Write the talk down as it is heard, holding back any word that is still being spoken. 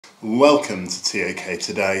Welcome to ToK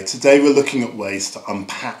Today. Today we're looking at ways to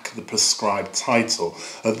unpack the prescribed title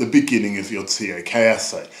at the beginning of your ToK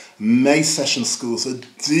essay. May session schools are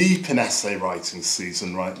deep in essay writing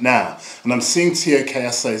season right now, and I'm seeing ToK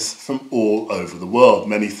essays from all over the world.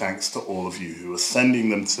 Many thanks to all of you who are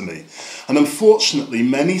sending them to me. And unfortunately,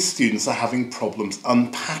 many students are having problems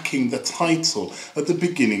unpacking the title at the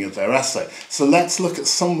beginning of their essay. So let's look at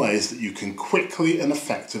some ways that you can quickly and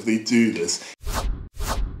effectively do this.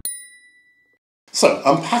 So,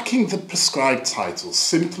 unpacking the prescribed title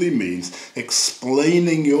simply means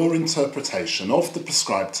explaining your interpretation of the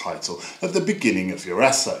prescribed title at the beginning of your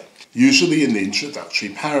essay, usually in the introductory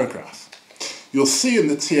paragraph. You'll see in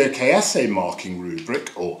the ToK Essay marking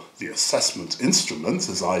rubric, or the assessment instrument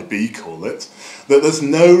as IB call it, that there's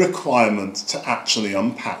no requirement to actually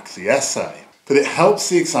unpack the essay. But it helps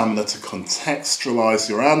the examiner to contextualise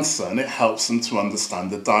your answer, and it helps them to understand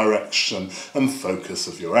the direction and focus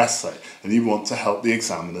of your essay, and you want to help the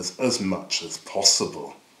examiners as much as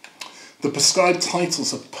possible. The prescribed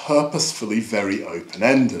titles are purposefully very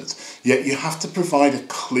open-ended, yet you have to provide a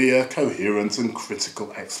clear, coherent and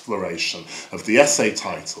critical exploration of the essay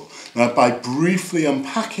title. Now, by briefly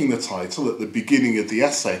unpacking the title at the beginning of the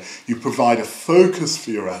essay, you provide a focus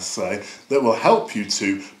for your essay that will help you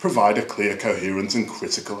to provide a clear, coherent and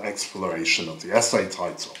critical exploration of the essay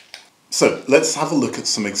title. So let's have a look at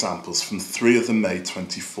some examples from 3 of the May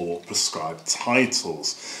 24 prescribed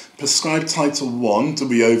titles. Prescribed title 1, do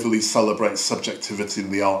we overly celebrate subjectivity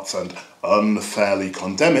in the arts and unfairly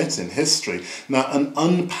condemn it in history? Now, an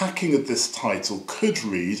unpacking of this title could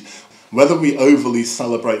read, whether we overly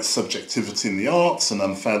celebrate subjectivity in the arts and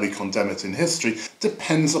unfairly condemn it in history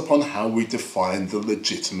depends upon how we define the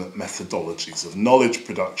legitimate methodologies of knowledge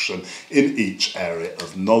production in each area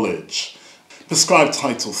of knowledge. Prescribed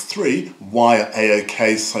title 3, why are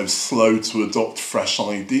AOK so slow to adopt fresh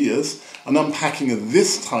ideas? An unpacking of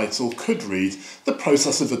this title could read, the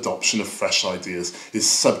process of adoption of fresh ideas is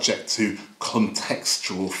subject to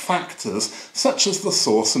contextual factors such as the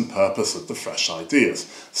source and purpose of the fresh ideas.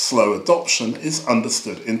 Slow adoption is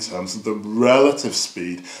understood in terms of the relative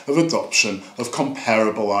speed of adoption of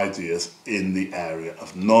comparable ideas in the area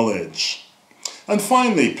of knowledge. And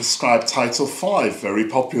finally, prescribed title 5, very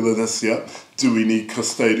popular this year, do we need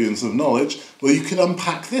custodians of knowledge? Well, you could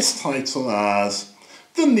unpack this title as,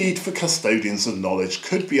 the need for custodians of knowledge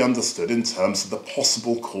could be understood in terms of the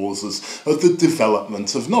possible causes of the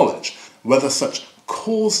development of knowledge. Whether such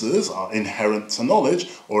causes are inherent to knowledge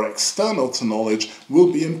or external to knowledge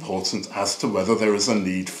will be important as to whether there is a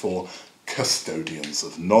need for custodians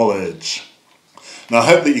of knowledge. Now, I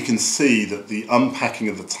hope that you can see that the unpacking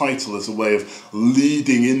of the title is a way of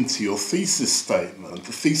leading into your thesis statement.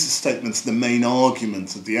 The thesis statement is the main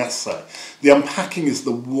argument of the essay. The unpacking is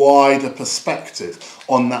the wider perspective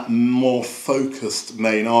on that more focused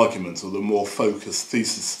main argument or the more focused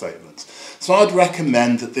thesis statement. So I'd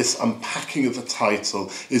recommend that this unpacking of the title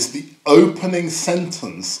is the opening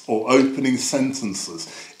sentence or opening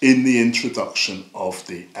sentences in the introduction of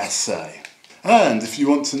the essay. And if you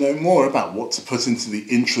want to know more about what to put into the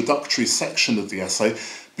introductory section of the essay,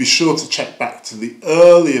 be sure to check back to the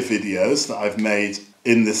earlier videos that I've made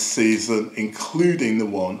in this season, including the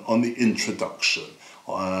one on the introduction.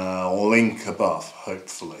 Link above,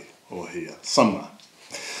 hopefully, or here, somewhere.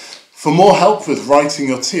 For more help with writing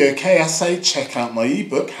your ToK essay, check out my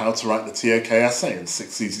ebook, How to Write the ToK Essay in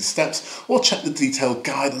 6 Easy Steps, or check the detailed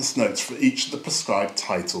guidance notes for each of the prescribed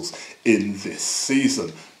titles in this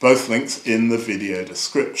season. Both links in the video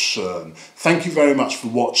description. Thank you very much for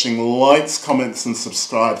watching. Likes, comments and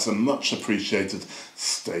subscribes are much appreciated.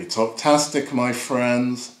 Stay ToK-tastic, my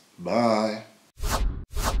friends. Bye.